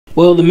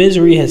Well, the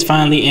misery has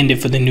finally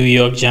ended for the New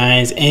York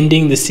Giants,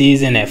 ending the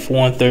season at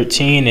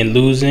 4-13 and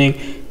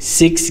losing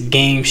 6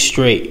 games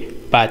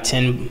straight by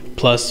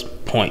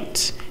 10+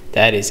 points.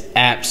 That is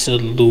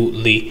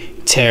absolutely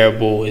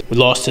terrible. We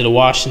lost to the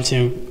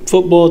Washington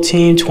football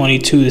team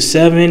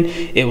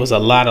 22-7. It was a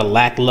lot of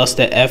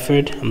lackluster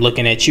effort. I'm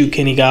looking at you,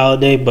 Kenny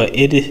Golladay, but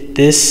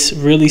this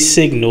really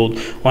signaled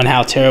on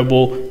how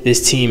terrible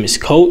this team is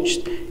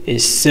coached. It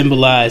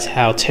symbolized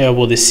how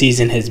terrible this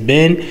season has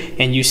been,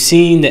 and you've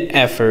seen the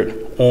effort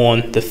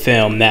on the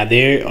film. Now,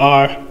 there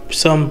are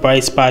some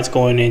bright spots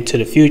going into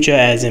the future,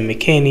 as in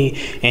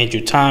McKinney,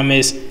 Andrew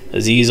Thomas,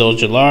 Azeez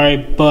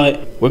Ojulari,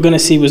 but we're going to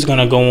see what's going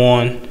to go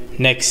on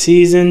next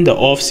season, the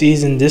off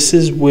season. This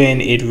is when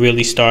it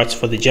really starts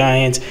for the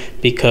Giants,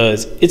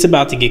 because it's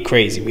about to get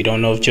crazy. We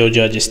don't know if Joe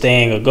Judge is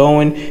staying or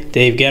going.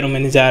 Dave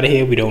Gettleman is out of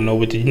here. We don't know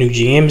what the new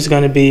GM is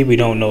going to be. We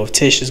don't know if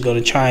Tisch is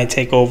going to try and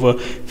take over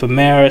for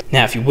Mara.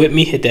 Now, if you're with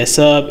me, hit that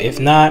sub. If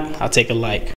not, I'll take a like.